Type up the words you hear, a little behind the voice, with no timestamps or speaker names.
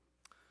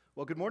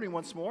Well, good morning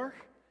once more.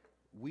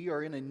 We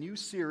are in a new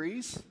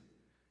series,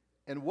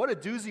 and what a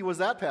doozy was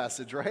that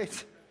passage,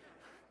 right?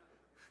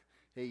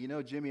 Hey,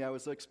 Jimmy, I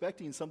was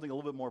expecting something a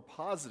little bit more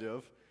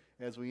positive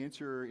as we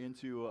enter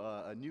into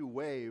a new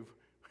wave.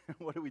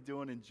 What are we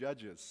doing in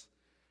Judges?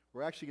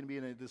 We're actually going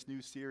to be in this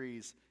new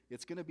series.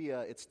 It's going to be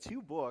it's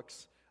two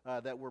books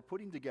that we're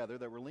putting together,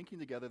 that we're linking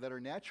together, that are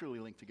naturally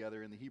linked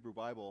together in the Hebrew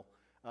Bible,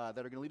 that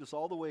are going to lead us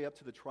all the way up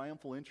to the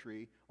triumphal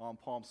entry on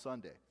Palm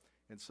Sunday.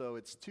 And so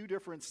it's two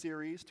different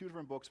series, two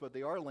different books, but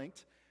they are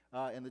linked.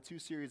 And the two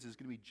series is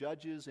going to be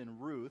Judges and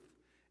Ruth.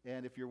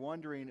 And if you're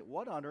wondering,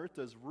 what on earth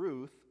does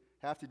Ruth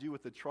have to do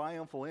with the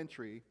triumphal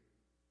entry,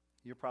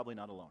 you're probably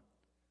not alone.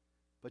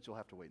 But you'll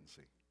have to wait and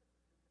see.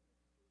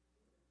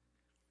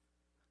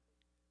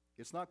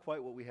 It's not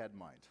quite what we had in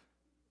mind.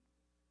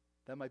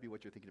 That might be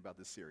what you're thinking about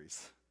this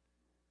series.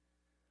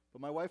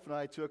 But my wife and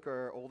I took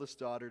our oldest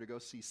daughter to go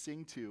see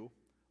Sing 2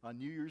 on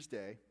New Year's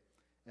Day.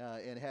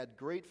 And had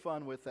great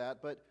fun with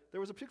that. But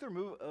there was a particular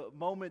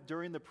moment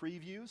during the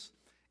previews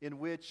in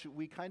which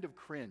we kind of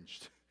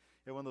cringed.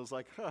 Everyone was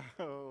like,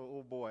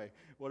 oh boy,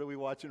 what are we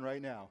watching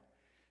right now?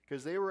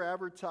 Because they were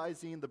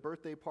advertising the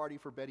birthday party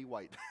for Betty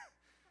White.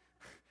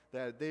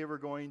 That they were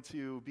going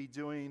to be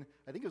doing,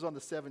 I think it was on the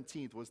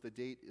 17th was the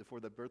date for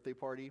the birthday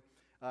party.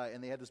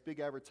 And they had this big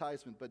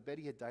advertisement, but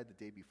Betty had died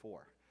the day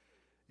before.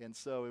 And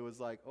so it was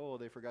like, oh,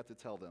 they forgot to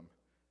tell them.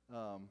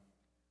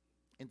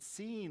 And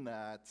seeing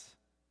that,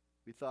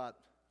 we thought,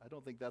 I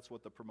don't think that's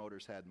what the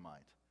promoters had in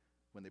mind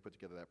when they put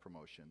together that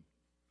promotion.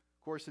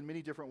 Of course, in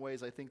many different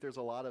ways, I think there's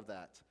a lot of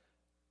that.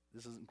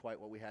 This isn't quite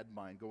what we had in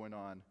mind going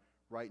on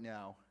right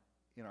now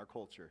in our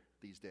culture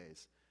these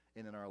days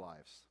and in our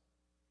lives.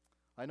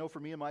 I know for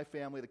me and my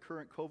family, the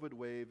current COVID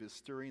wave is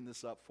stirring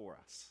this up for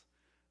us.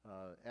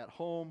 At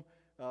home,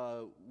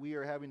 we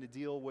are having to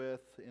deal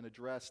with and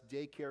address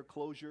daycare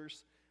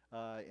closures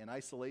and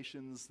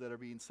isolations that are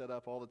being set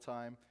up all the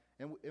time,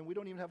 and we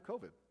don't even have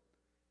COVID.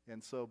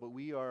 And so, but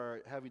we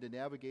are having to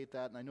navigate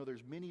that, and I know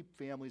there's many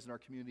families in our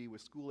community with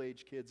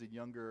school-age kids and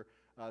younger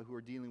who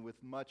are dealing with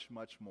much,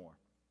 much more.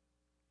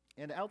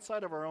 And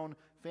outside of our own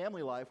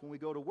family life, when we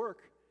go to work,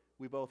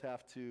 we both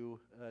have to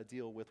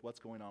deal with what's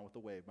going on with the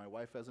wave. My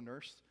wife, as a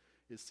nurse,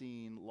 is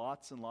seeing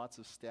lots and lots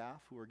of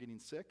staff who are getting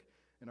sick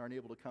and aren't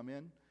able to come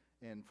in.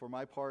 And for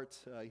my part,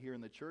 here in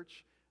the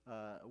church,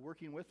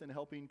 working with and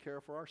helping care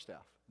for our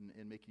staff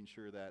and making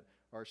sure that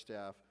our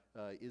staff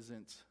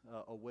isn't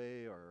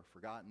away or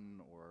forgotten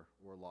or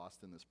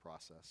lost in this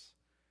process.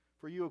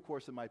 For you, of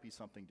course, it might be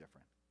something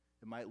different.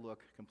 It might look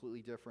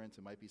completely different.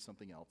 It might be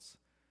something else.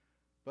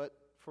 But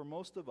for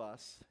most of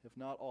us, if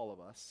not all of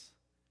us,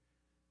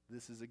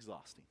 this is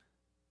exhausting.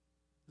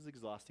 This is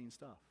exhausting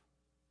stuff.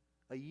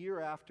 A year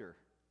after,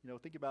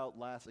 think about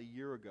a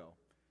year ago.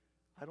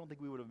 I don't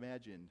think we would have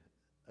imagined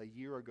a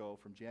year ago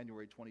from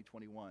January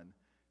 2021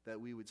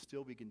 that we would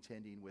still be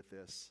contending with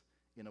this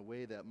in a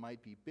way that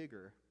might be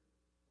bigger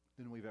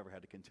than we've ever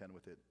had to contend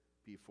with it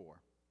before.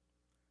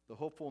 The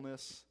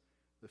hopefulness,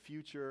 the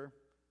future,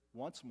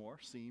 once more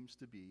seems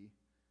to be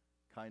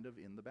kind of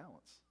in the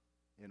balance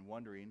and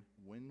wondering,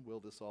 when will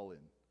this all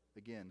end?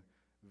 Again,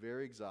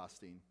 very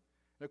exhausting.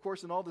 And of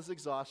course, in all this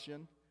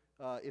exhaustion,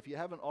 if you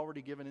haven't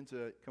already given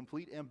into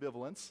complete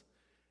ambivalence,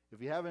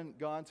 if you haven't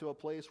gone to a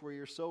place where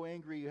you're so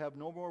angry you have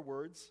no more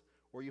words,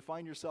 or you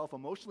find yourself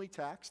emotionally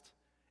taxed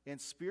and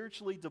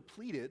spiritually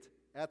depleted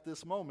at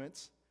this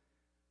moment,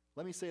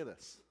 let me say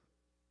this.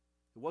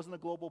 It wasn't a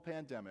global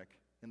pandemic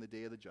in the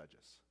day of the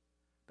Judges.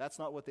 That's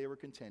not what they were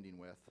contending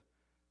with.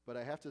 But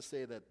I have to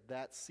say that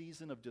that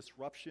season of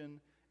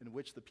disruption in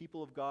which the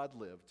people of God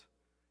lived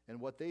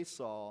and what they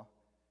saw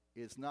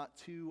is not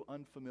too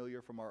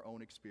unfamiliar from our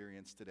own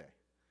experience today.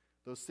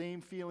 Those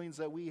same feelings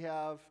that we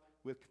have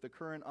with the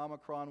current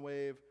Omicron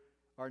wave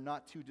are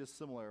not too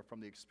dissimilar from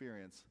the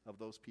experience of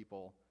those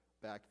people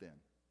back then.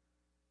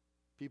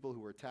 People who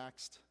were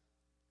taxed,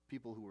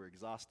 people who were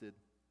exhausted,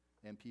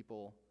 and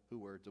people who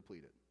were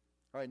depleted.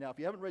 All right, now if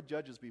you haven't read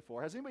Judges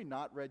before, has anybody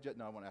not read Judges?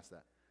 No, I won't ask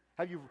that.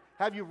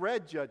 Have you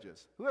read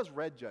Judges? Who has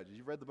read Judges?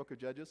 You've read the book of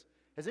Judges?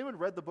 Has anyone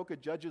read the book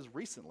of Judges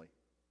recently?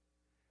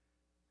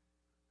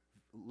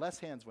 Less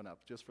hands went up,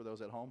 just for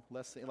those at home.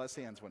 Less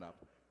hands went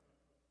up.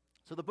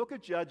 So the book of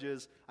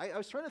Judges, I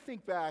was trying to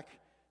think back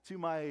to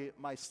my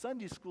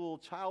Sunday school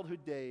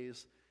childhood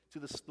days, to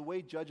the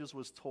way Judges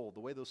was told, the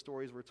way those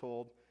stories were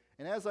told.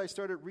 And as I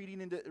started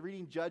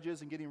reading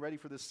Judges and getting ready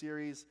for this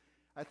series,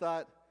 I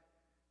thought,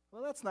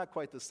 well, that's not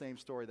quite the same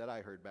story that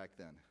I heard back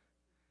then.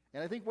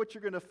 And I think what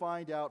you're going to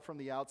find out from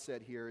the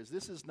outset here is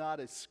this is not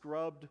a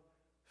scrubbed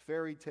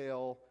fairy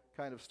tale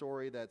kind of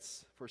story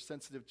that's for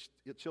sensitive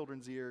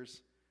children's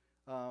ears.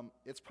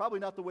 It's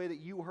probably not the way that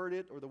you heard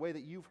it or the way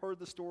that you've heard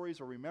the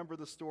stories or remember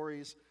the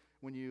stories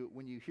when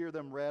you hear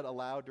them read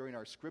aloud during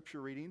our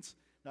scripture readings,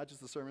 not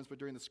just the sermons, but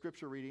during the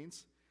scripture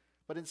readings.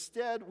 But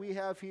instead, we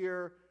have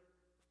here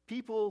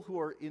people who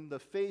are in the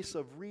face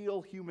of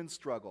real human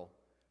struggle,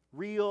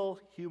 real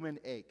human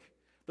ache.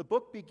 The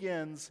book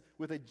begins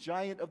with a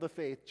giant of the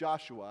faith,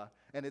 Joshua,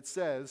 and it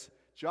says,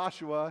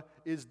 Joshua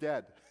is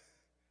dead.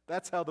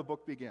 That's how the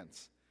book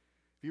begins.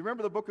 If you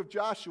remember the book of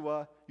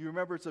Joshua, you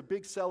remember it's a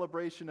big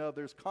celebration of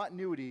there's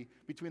continuity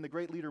between the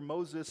great leader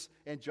Moses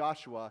and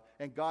Joshua,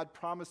 and God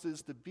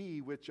promises to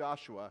be with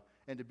Joshua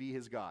and to be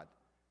his God.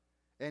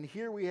 And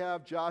here we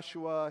have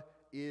Joshua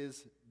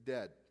is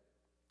dead.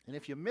 And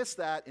if you miss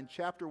that in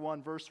chapter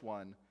 1, verse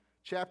 1,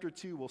 chapter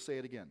 2 will say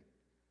it again.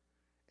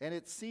 And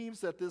it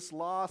seems that this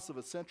loss of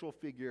a central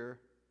figure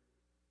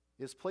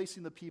is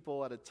placing the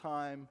people at a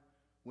time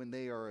when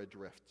they are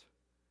adrift.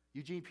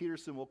 Eugene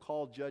Peterson will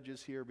call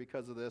Judges here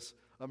because of this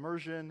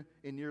immersion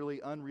in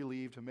nearly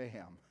unrelieved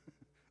mayhem.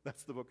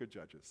 That's the book of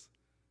Judges.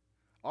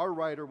 Our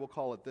writer will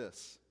call it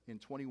this in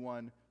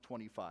 21:25,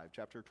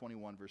 chapter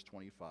 21, verse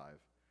 25.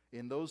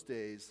 In those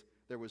days,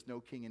 there was no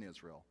king in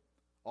Israel.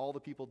 All the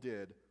people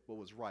did what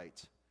was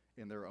right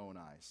in their own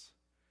eyes.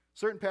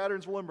 Certain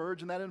patterns will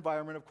emerge in that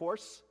environment, of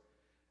course,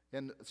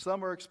 and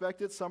some are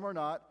expected, some are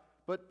not,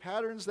 but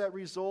patterns that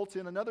result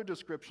in another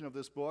description of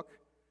this book,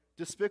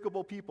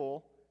 despicable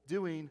people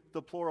doing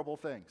deplorable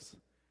things.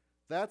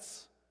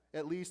 That's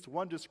at least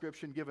one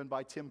description given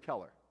by Tim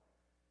Keller.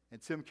 And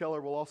Tim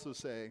Keller will also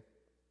say,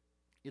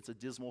 it's a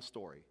dismal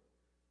story.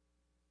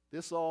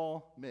 This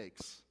all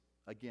makes,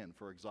 again,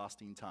 for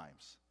exhausting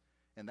times.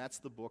 And that's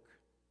the book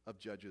of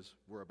Judges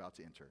we're about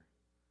to enter.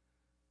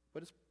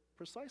 But it's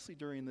precisely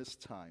during this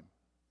time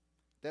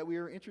that we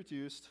are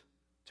introduced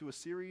to a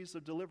series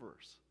of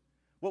deliverers,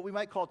 what we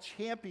might call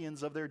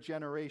champions of their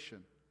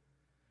generation,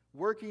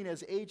 working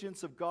as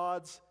agents of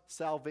God's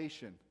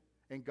salvation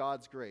and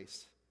God's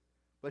grace.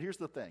 But here's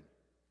the thing.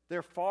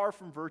 They're far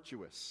from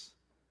virtuous.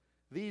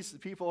 These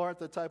people aren't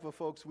the type of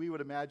folks we would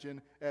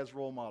imagine as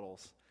role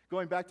models.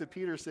 Going back to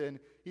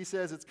Peterson, he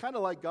says it's kind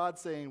of like God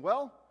saying,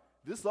 well,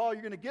 this is all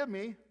you're going to give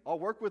me. I'll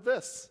work with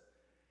this.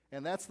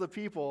 And that's the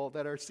people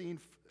that are seen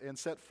and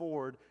set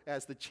forward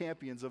as the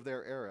champions of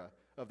their era,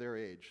 of their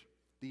age,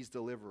 these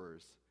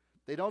deliverers.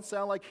 They don't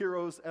sound like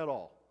heroes at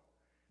all.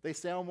 They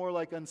sound more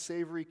like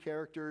unsavory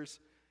characters,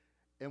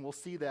 and we'll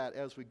see that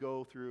as we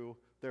go through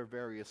their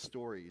various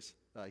stories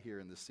here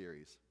in this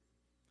series.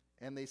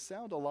 And they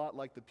sound a lot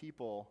like the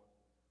people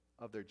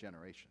of their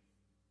generation.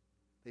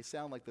 They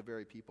sound like the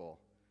very people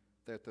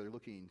that they're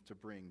looking to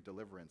bring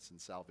deliverance and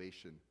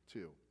salvation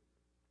to.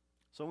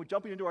 So we're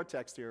jumping into our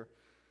text here.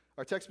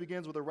 Our text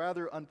begins with a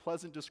rather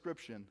unpleasant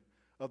description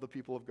of the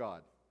people of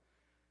God.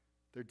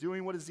 They're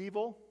doing what is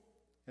evil,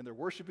 and they're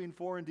worshiping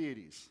foreign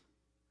deities.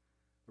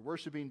 They're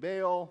worshiping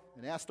Baal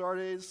and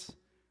Astartes.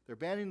 They're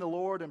banning the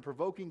Lord and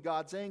provoking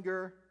God's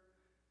anger.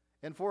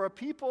 And for a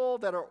people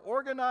that are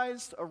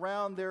organized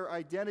around their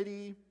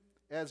identity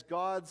as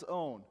God's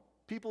own,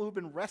 people who've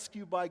been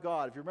rescued by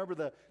God. If you remember,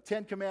 the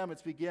Ten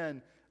Commandments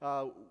begin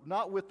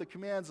not with the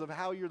commands of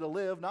how you're to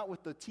live, not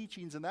with the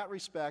teachings in that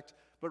respect,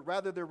 but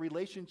rather their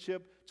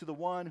relationship to the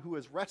one who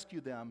has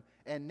rescued them.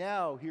 And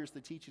now here's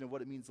the teaching of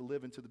what it means to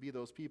live and to be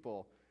those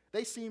people.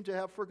 They seem to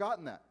have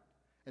forgotten that.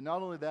 And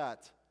not only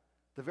that,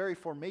 the very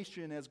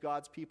formation as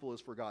God's people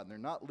is forgotten. They're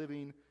not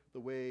living the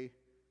way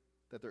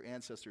that their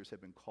ancestors have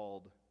been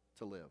called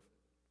to live.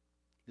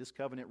 This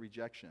covenant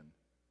rejection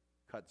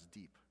cuts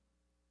deep.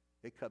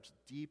 It cuts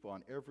deep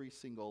on every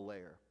single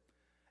layer.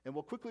 And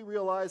we'll quickly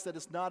realize that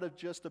it's not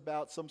just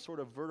about some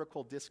sort of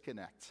vertical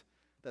disconnect,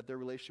 that their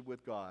relationship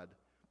with God.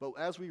 But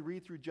as we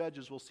read through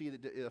Judges, we'll see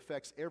that it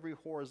affects every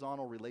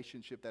horizontal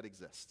relationship that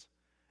exists.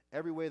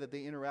 Every way that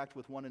they interact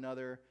with one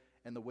another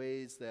and the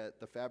ways that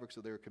the fabrics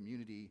of their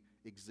community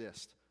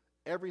exist.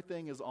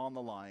 Everything is on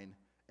the line,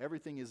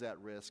 everything is at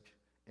risk,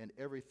 and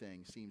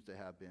everything seems to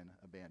have been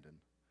abandoned.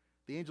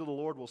 The angel of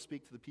the Lord will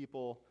speak to the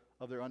people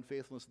of their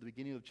unfaithfulness at the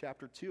beginning of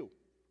chapter 2.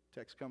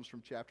 Text comes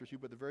from chapter 2,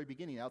 but the very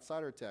beginning,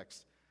 outside our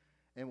text.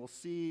 And we'll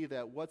see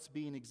that what's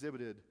being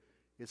exhibited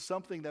is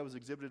something that was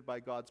exhibited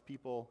by God's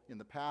people in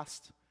the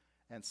past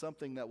and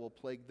something that will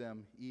plague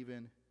them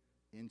even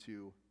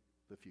into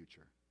the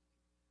future.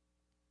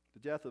 The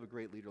death of a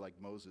great leader like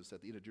Moses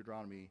at the end of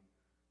Deuteronomy,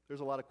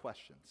 there's a lot of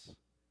questions.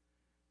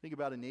 Think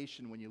about a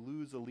nation when you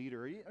lose a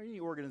leader, or any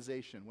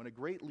organization, when a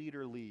great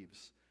leader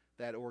leaves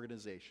that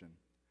organization,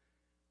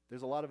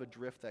 there's a lot of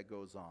adrift that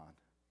goes on.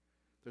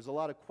 There's a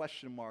lot of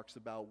question marks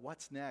about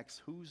what's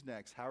next, who's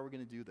next, how are we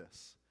going to do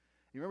this?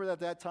 You remember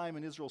that at that time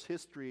in Israel's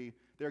history,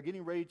 they're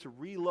getting ready to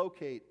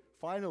relocate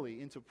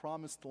finally into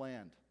promised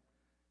land.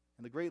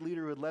 And the great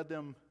leader who had led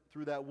them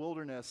through that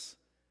wilderness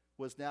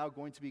was now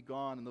going to be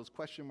gone, and those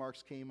question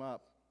marks came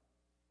up.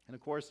 And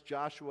of course,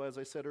 Joshua, as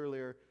I said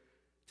earlier,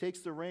 takes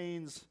the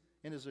reins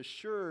and is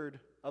assured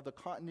of the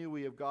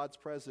continuity of God's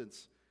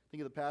presence.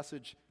 Think of the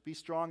passage, be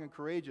strong and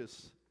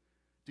courageous.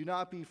 Do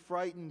not be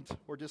frightened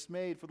or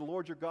dismayed, for the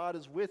Lord your God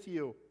is with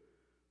you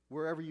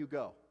wherever you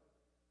go.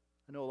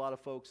 I know a lot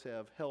of folks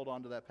have held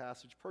on to that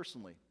passage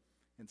personally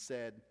and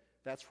said,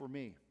 that's for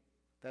me.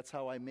 That's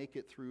how I make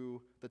it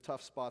through the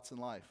tough spots in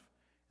life.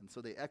 And so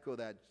they echo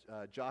that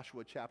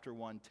Joshua chapter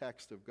 1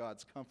 text of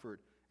God's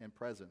comfort and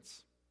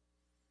presence.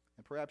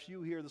 And perhaps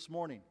you here this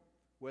morning,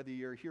 whether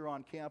you're here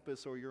on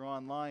campus or you're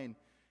online,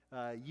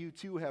 you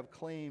too have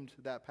claimed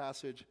that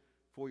passage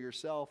for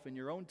yourself in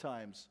your own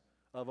times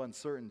of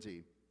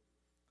uncertainty.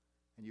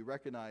 and you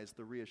recognize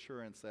the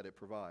reassurance that it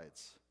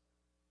provides.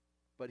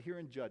 But here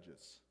in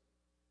Judges,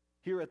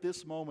 here at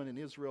this moment in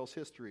Israel's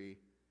history,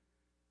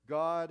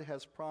 God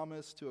has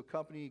promised to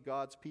accompany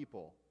God's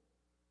people,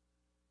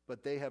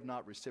 but they have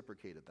not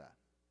reciprocated that.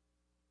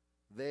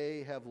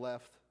 They have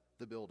left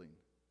the building.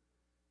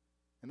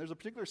 And there's a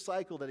particular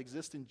cycle that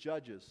exists in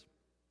Judges.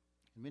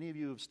 Many of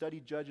you who have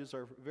studied Judges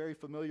are very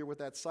familiar with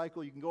that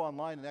cycle. You can go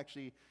online and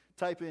actually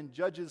type in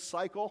Judges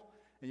cycle,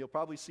 and you'll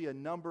probably see a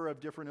number of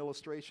different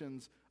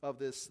illustrations of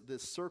this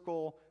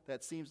circle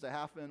that seems to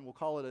happen. We'll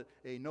call it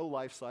a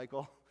no-life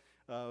cycle,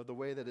 the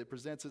way that it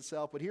presents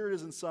itself. But here it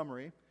is in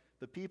summary.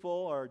 The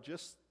people are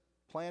just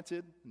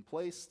planted and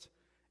placed,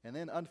 and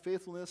then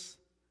unfaithfulness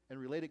and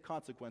related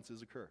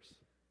consequences occurs.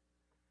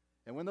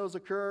 And when those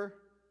occur,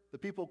 the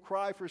people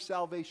cry for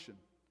salvation,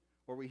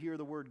 or we hear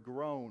the word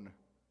groan,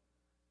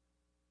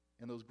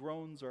 and those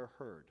groans are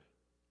heard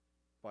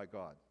by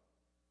God.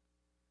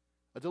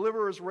 A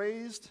deliverer is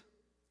raised,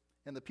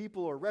 and the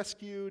people are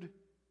rescued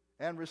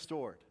and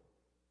restored.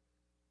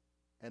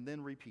 And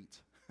then repeat.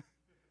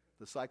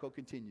 The cycle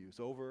continues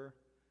over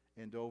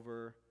and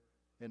over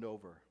and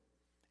over.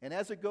 And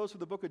as it goes through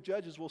the book of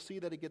Judges, we'll see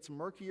that it gets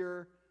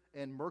murkier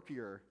and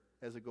murkier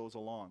as it goes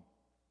along.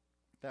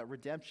 That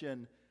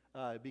redemption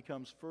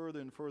becomes further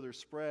and further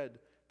spread,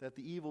 that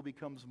the evil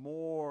becomes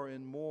more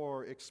and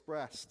more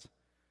expressed.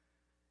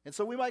 And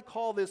so we might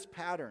call this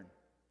pattern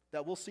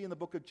that we'll see in the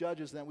book of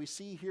Judges and that we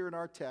see here in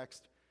our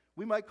text,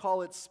 we might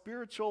call it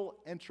spiritual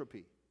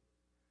entropy.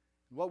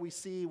 And what we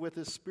see with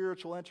this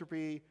spiritual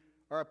entropy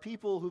are a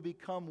people who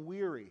become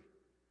weary,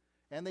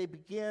 and they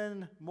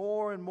begin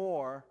more and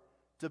more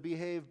to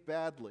behave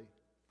badly,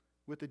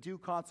 with the due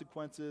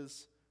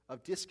consequences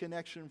of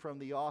disconnection from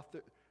the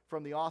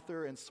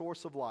author and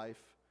source of life,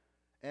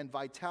 and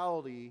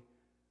vitality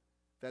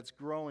that's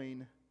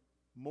growing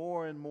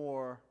more and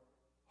more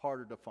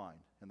harder to find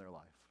in their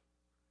life.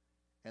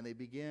 And they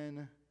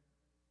begin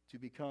to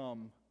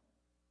become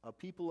a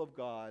people of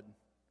God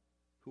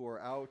who are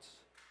out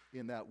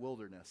in that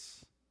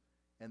wilderness,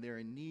 and they're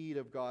in need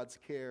of God's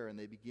care, and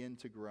they begin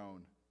to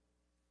groan.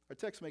 Our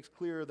text makes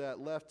clear that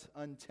left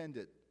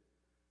untended,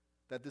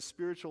 that this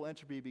spiritual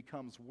entropy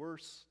becomes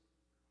worse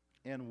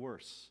and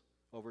worse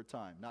over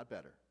time, not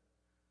better.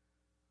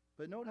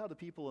 But note how the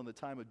people in the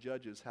time of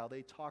Judges, how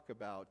they talk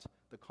about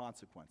the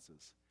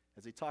consequences,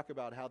 as they talk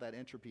about how that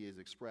entropy is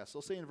expressed.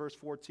 They'll say in verse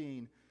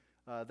 14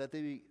 that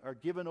they are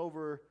given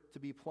over to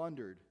be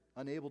plundered,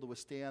 unable to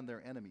withstand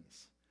their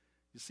enemies.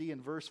 You see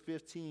in verse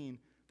 15,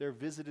 they're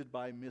visited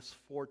by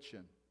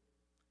misfortune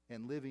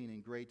and living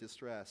in great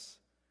distress.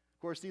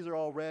 Of course, these are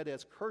all read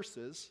as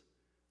curses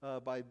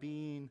by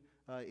being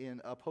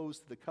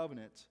opposed to the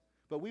covenant,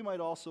 but we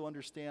might also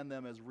understand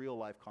them as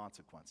real-life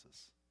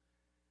consequences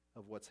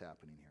of what's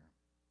happening here.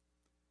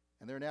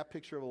 And they're an apt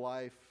picture of a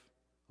life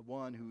of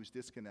one who's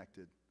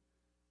disconnected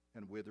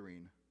and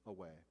withering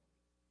away.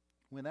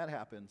 When that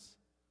happens,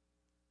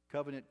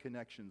 covenant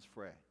connections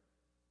fray.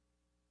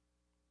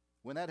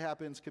 When that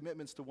happens,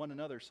 commitments to one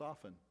another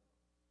soften,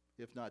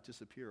 if not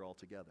disappear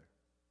altogether.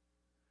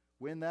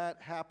 When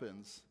that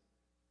happens,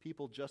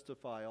 people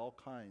justify all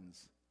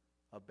kinds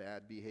of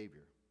bad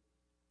behavior,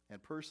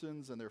 and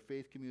persons and their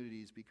faith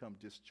communities become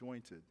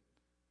disjointed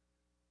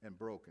and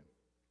broken.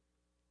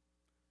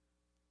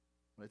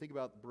 When I think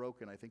about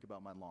broken, I think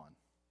about my lawn.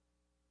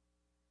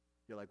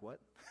 You're like, what?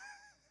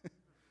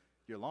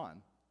 Your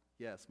lawn?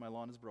 Yes, my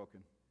lawn is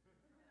broken.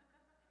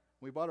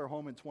 When we bought our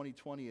home in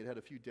 2020, it had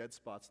a few dead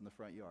spots in the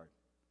front yard.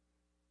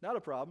 Not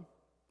a problem.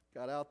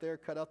 Got out there,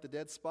 cut out the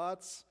dead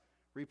spots,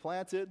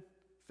 replanted,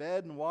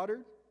 fed and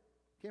watered,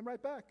 came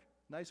right back.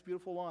 Nice,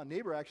 beautiful lawn.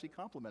 Neighbor actually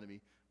complimented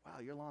me. Wow,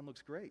 your lawn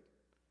looks great.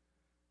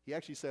 He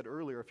actually said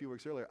a few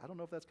weeks earlier, I don't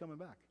know if that's coming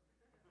back.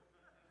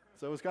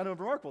 So it was kind of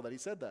remarkable that he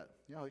said that.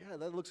 Yeah,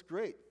 that looks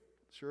great.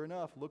 Sure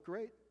enough, looked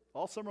great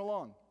all summer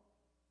long.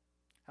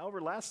 However,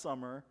 last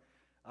summer,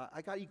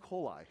 I got E.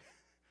 coli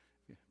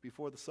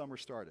before the summer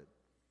started.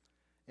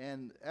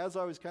 And as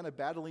I was kind of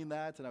battling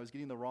that, and I was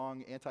getting the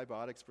wrong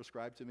antibiotics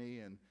prescribed to me,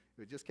 and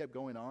it just kept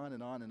going on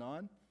and on and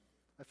on,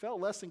 I felt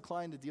less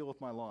inclined to deal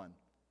with my lawn.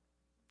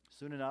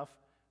 Soon enough,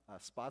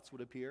 spots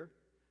would appear,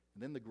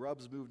 and then the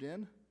grubs moved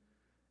in,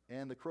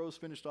 and the crows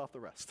finished off the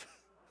rest.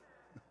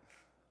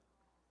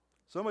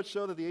 So much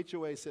so that the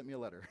HOA sent me a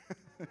letter.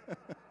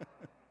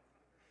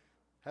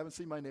 Haven't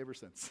seen my neighbor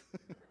since.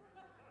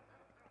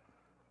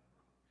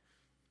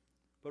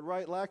 But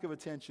lack of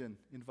attention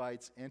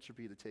invites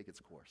entropy to take its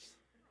course.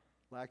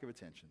 Lack of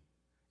attention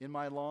in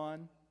my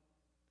lawn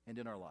and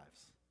in our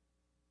lives.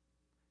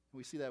 And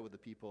we see that with the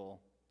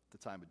people at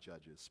the time of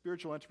Judges.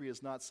 Spiritual entropy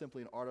is not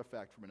simply an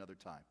artifact from another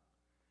time.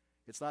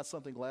 It's not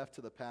something left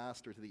to the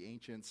past or to the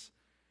ancients.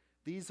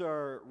 These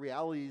are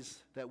realities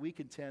that we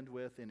contend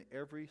with in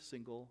every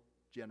single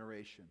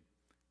generation,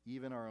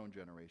 even our own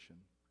generation.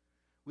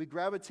 We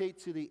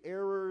gravitate to the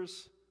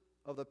errors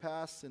of the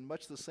past in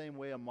much the same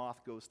way a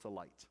moth goes to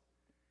light.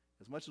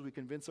 As much as we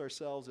convince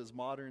ourselves as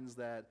moderns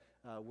that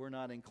we're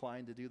not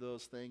inclined to do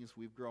those things,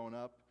 we've grown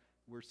up,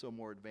 we're so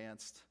more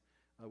advanced,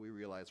 we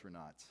realize we're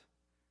not.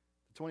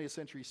 The 20th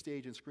century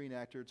stage and screen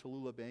actor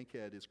Tallulah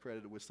Bankhead is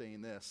credited with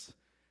saying this: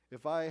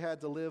 "If I had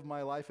to live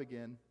my life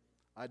again,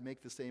 I'd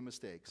make the same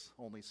mistakes,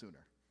 only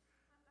sooner."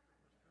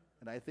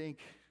 And I think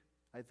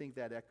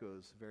that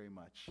echoes very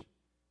much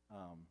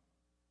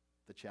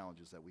the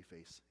challenges that we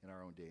face in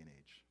our own day and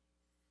age.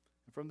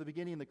 And from the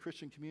beginning, the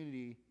Christian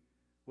community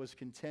was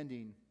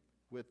contending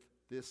with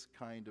this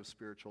kind of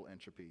spiritual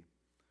entropy.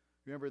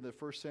 Remember, in the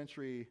first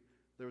century,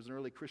 there was an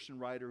early Christian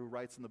writer who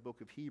writes in the book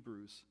of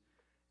Hebrews.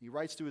 He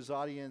writes to his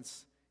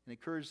audience and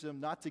encourages them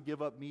not to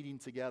give up meeting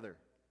together,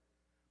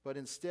 but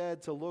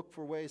instead to look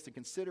for ways to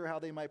consider how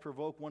they might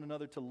provoke one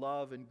another to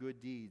love and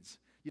good deeds.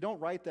 You don't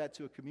write that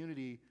to a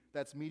community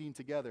that's meeting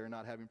together and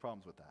not having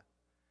problems with that.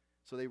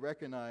 So they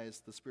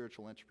recognize the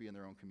spiritual entropy in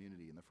their own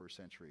community in the first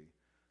century.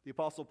 The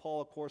Apostle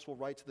Paul, of course, will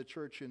write to the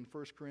church in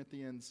 1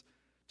 Corinthians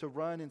to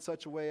run in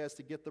such a way as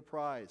to get the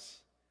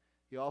prize.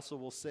 He also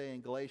will say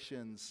in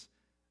Galatians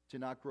to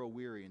not grow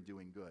weary in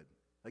doing good.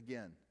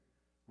 Again,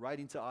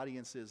 writing to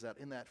audiences that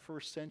in that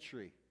first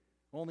century,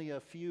 only a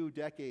few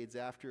decades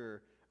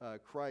after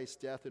Christ's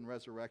death and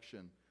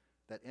resurrection,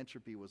 that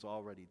entropy was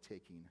already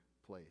taking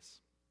place.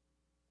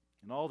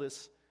 And all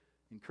this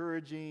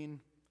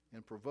encouraging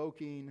and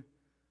provoking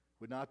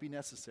would not be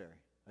necessary,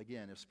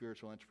 again, if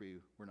spiritual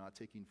entropy were not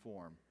taking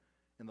form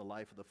in the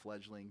life of the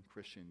fledgling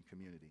Christian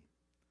community.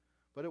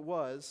 But it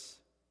was,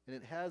 and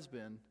it has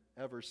been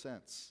ever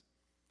since.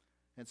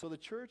 And so the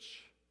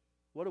church,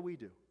 what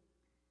do?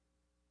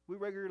 We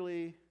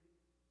regularly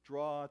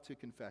draw to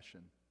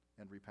confession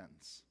and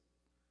repentance.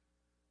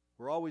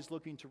 We're always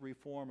looking to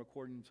reform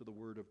according to the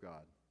Word of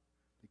God,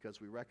 because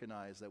we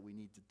recognize that we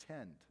need to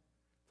tend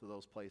to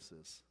those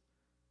places,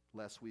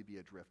 lest we be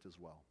adrift as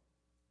well.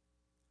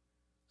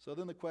 So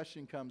then the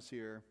question comes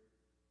here.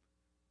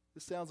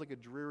 This sounds like a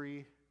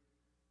dreary,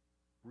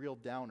 real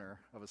downer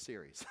of a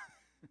series.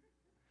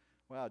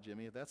 Wow,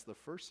 Jimmy, that's the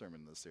first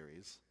sermon in the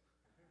series.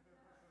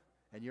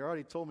 And you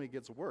already told me it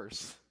gets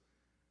worse.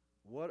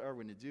 What are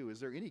we going to do? Is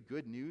there any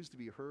good news to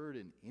be heard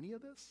in any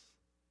of this?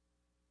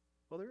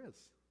 Well, there is.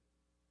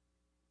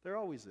 There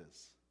always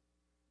is.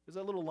 There's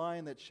that little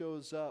line that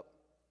shows up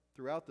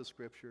throughout the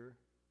scripture,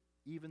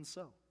 even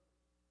so.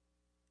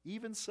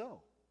 Even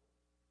so.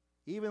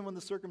 Even when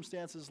the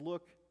circumstances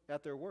look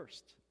at their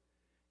worst.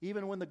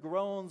 Even when the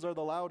groans are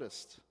the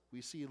loudest,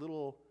 we see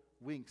little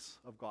winks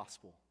of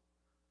gospel,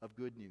 of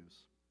good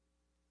news.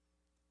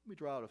 Let me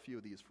draw out a few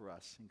of these for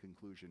us in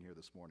conclusion here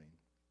this morning.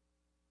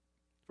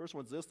 First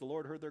one's this: the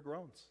Lord heard their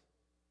groans.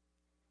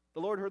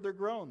 The Lord heard their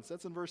groans.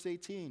 That's in verse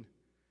 18.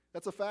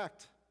 That's a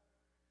fact.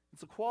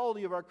 It's a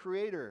quality of our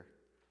Creator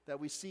that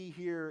we see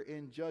here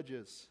in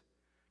Judges.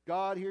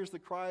 God hears the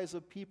cries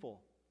of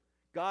people.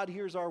 God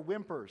hears our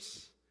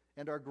whimpers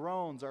and our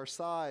groans, our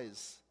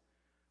sighs.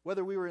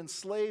 Whether we were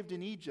enslaved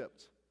in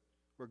Egypt,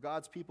 where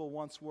God's people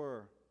once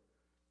were,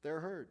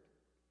 they're heard.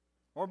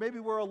 Or maybe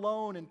we're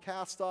alone and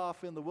cast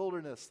off in the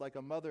wilderness like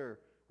a mother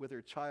with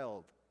her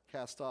child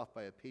cast off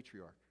by a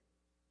patriarch.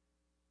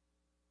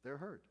 They're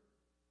heard.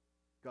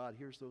 God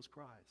hears those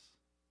cries.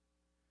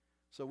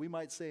 So we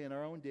might say in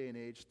our own day and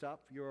age,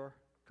 stop your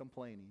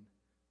complaining,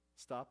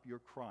 stop your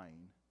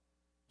crying,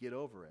 get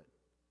over it.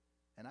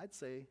 And I'd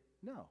say,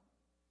 no.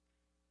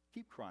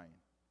 Keep crying,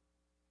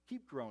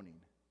 keep groaning,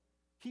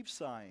 keep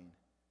sighing,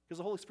 because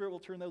the Holy Spirit will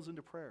turn those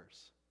into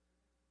prayers.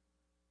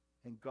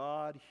 And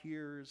God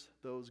hears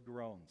those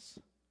groans.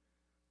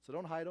 So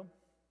don't hide them,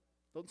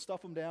 don't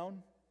stuff them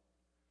down,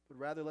 but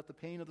rather let the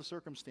pain of the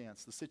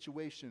circumstance, the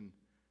situation,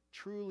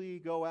 truly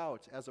go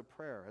out as a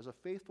prayer, as a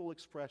faithful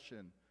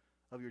expression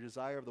of your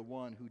desire of the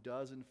one who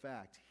does in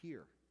fact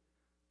hear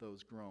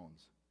those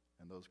groans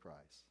and those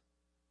cries.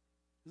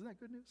 Isn't that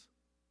good news?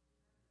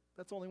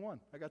 That's only one.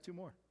 I got two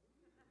more.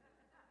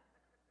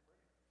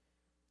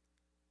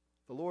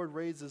 The Lord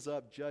raises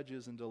up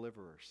judges and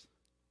deliverers.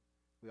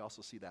 We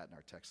also see that in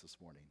our text this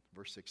morning,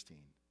 verse 16.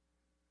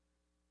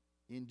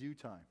 In due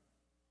time.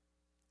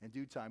 In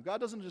due time.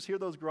 God doesn't just hear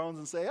those groans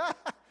and say,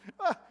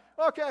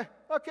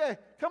 okay,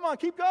 come on,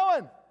 keep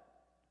going.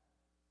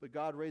 But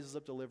God raises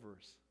up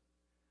deliverers.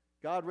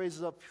 God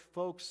raises up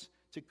folks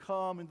to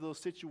come into those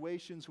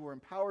situations who are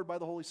empowered by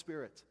the Holy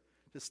Spirit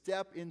to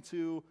step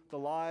into the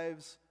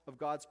lives of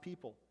God's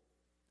people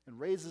and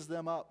raises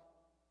them up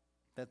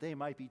that they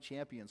might be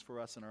champions for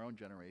us in our own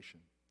generation.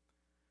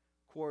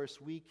 Of course,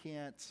 we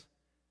can't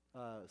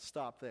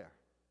stop there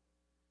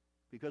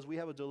because we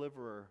have a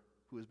deliverer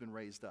who has been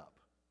raised up.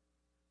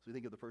 So we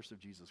think of the person of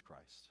Jesus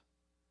Christ.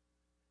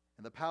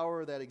 And the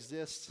power that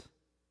exists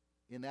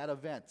in that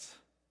event,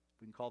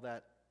 we can call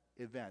that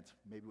event,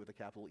 maybe with a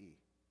capital E.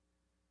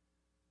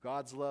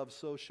 God's love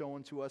so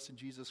shown to us in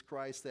Jesus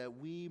Christ that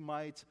we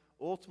might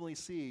ultimately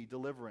see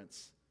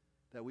deliverance,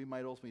 that we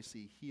might ultimately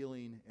see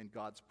healing and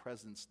God's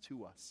presence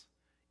to us,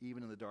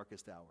 even in the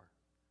darkest hour.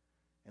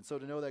 And so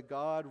to know that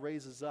God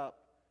raises up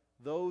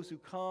those who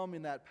come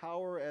in that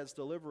power as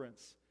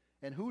deliverance,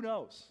 and who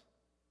knows,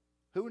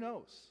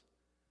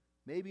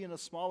 maybe in a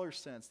smaller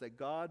sense that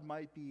God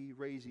might be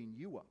raising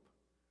you up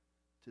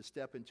to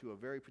step into a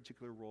very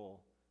particular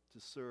role to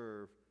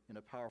serve in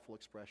a powerful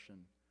expression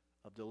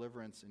of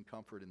deliverance and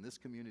comfort in this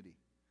community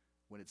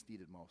when it's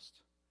needed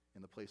most,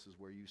 in the places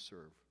where you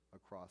serve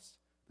across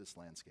this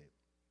landscape.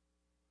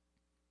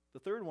 The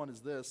third one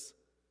is this: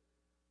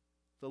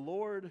 the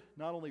Lord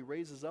not only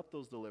raises up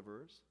those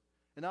deliverers,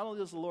 and not only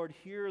does the Lord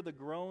hear the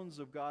groans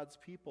of God's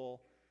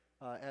people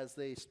as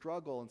they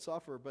struggle and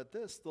suffer, but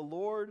this, the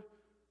Lord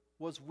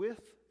was with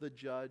the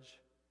judge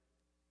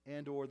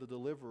and or the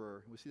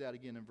deliverer. We see that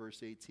again in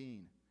verse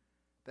 18.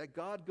 That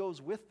God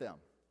goes with them.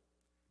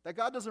 That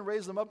God doesn't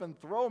raise them up and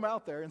throw them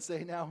out there and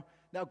say, now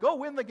go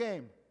win the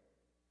game.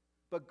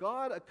 But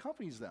God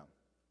accompanies them.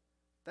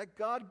 That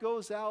God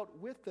goes out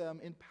with them,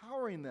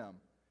 empowering them.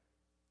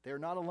 They're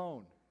not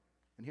alone.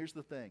 And here's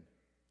the thing: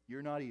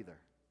 you're not either.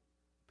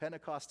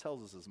 Pentecost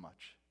tells us as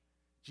much.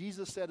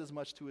 Jesus said as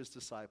much to his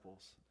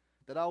disciples,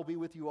 that I will be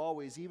with you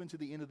always, even to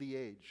the end of the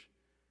age.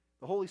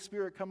 The Holy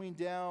Spirit coming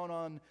down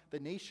on the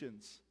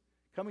nations,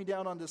 coming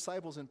down on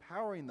disciples,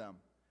 empowering them,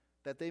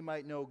 that they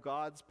might know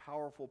God's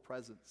powerful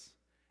presence.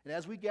 And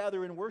as we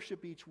gather in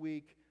worship each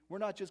week, we're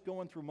not just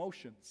going through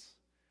motions.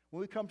 When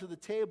we come to the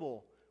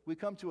table, we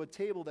come to a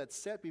table that's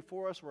set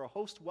before us where a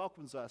host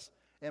welcomes us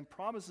and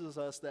promises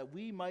us that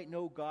we might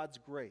know God's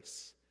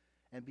grace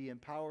and be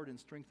empowered and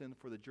strengthened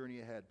for the journey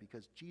ahead,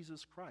 because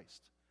Jesus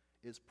Christ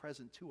is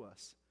present to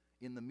us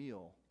in the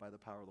meal by the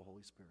power of the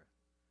Holy Spirit.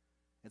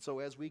 And so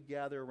as we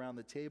gather around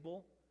the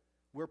table,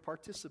 we're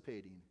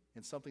participating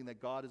in something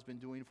that God has been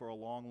doing for a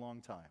long, long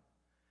time.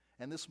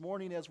 And this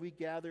morning, as we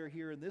gather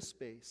here in this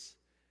space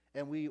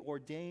and we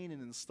ordain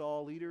and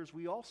install leaders,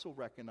 we also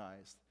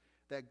recognize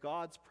that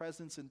God's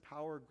presence and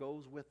power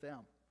goes with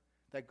them,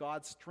 that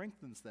God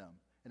strengthens them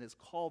and has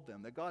called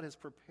them, that God has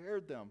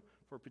prepared them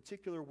for a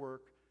particular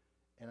work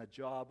and a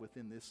job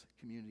within this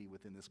community,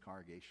 within this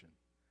congregation.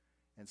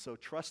 And so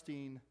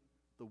trusting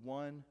the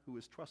one who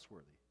is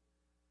trustworthy,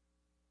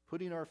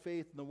 putting our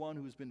faith in the one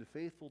who has been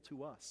faithful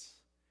to us,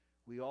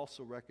 we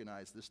also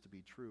recognize this to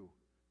be true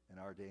in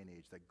our day and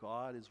age, that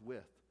God is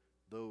with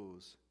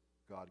those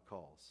God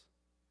calls.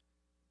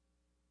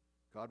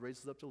 God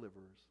raises up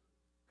deliverers,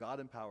 God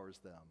empowers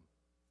them,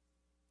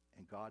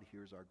 and God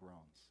hears our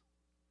groans.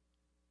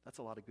 That's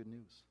a lot of good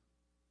news.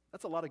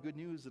 That's a lot of good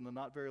news in a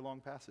not very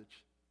long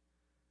passage.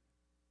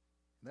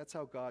 And that's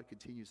how God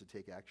continues to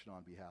take action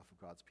on behalf of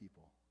God's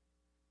people.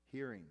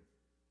 Hearing,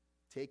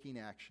 taking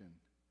action,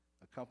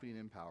 accompanying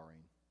and empowering.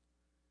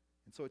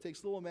 And so it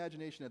takes little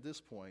imagination at this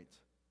point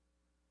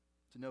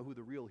to know who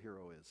the real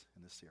hero is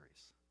in this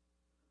series.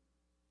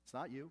 It's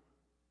not you.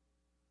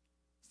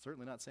 It's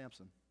certainly not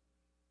Samson.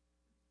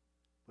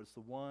 But it's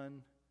the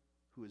one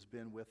who has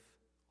been with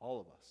all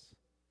of us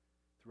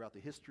throughout the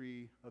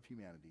history of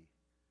humanity,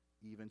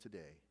 even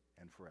today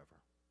and forever.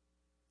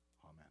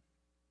 Amen.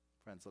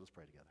 Friends, let us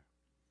pray together.